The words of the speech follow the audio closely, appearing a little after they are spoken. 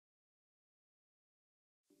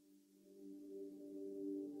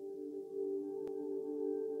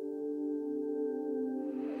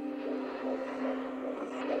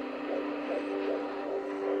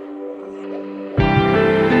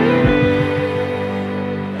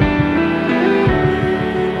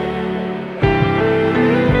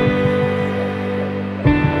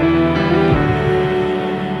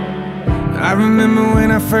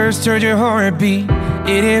first heard your heartbeat,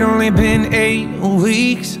 it had only been 8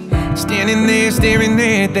 weeks. Standing there staring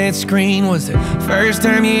at that screen was the first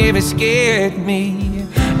time you ever scared me.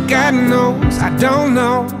 God knows I don't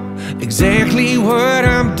know exactly what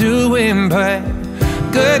I'm doing, but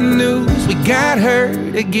good news, we got her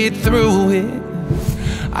to get through it.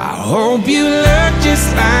 I hope you look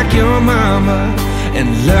just like your mama and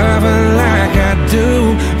love her like I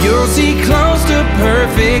do. You'll see close to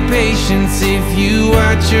perfect patience if you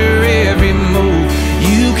watch her every move.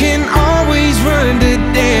 You can always run to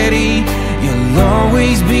daddy, you'll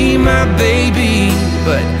always be my baby.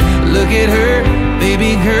 But look at her,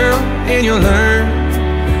 baby girl, and you'll learn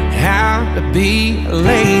how to be a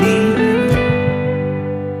lady.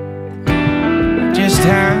 Just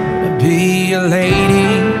how to be a lady.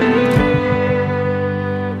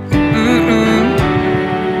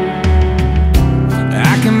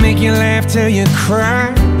 I can make you laugh till you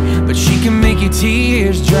cry, but she can make your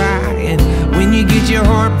tears dry. And when you get your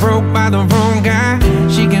heart broke by the wrong guy,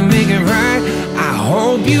 she can make it right. I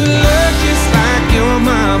hope you look just like your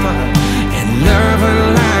mama and love her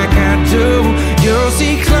like I do. You'll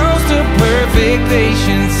see close to perfect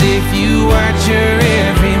patience if you watch her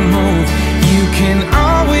every move. You can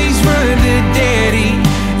always run to daddy,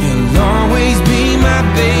 you'll always be my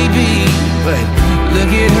baby. But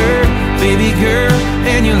look at her, baby girl,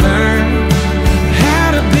 and you learn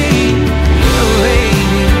how to be a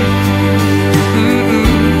lady.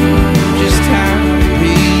 Just how to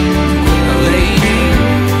be a lady.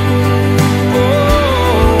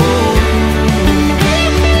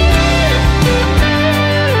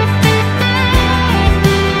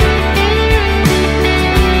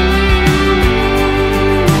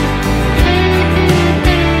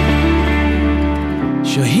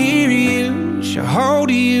 She'll hear you, she'll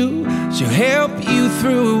hold you, she'll help you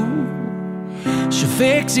through, she'll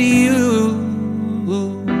fix you,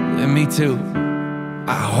 and me too.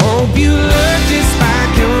 I hope you look just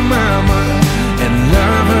like your mama and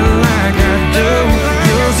love her like I do.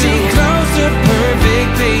 You'll see close to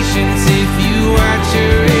perfect patience if you watch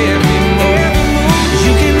her every move.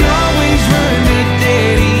 You can always run to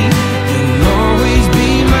daddy, you'll always be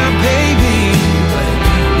my baby. But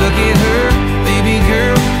look at her, baby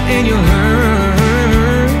girl, and you'll learn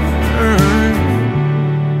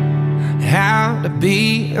how to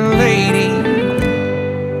be a lady.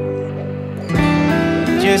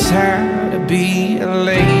 Just how to be a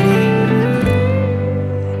lady.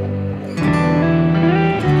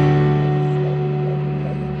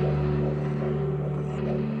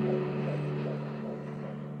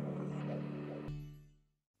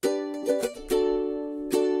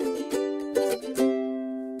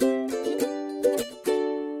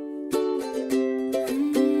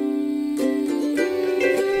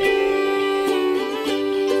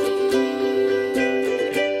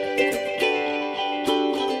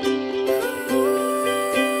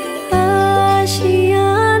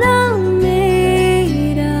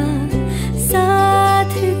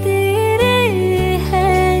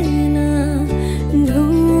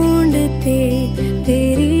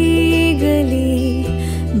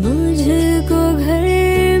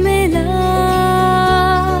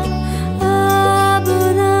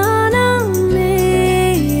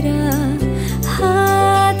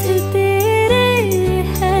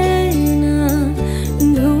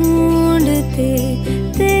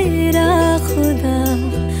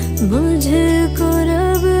 मुझे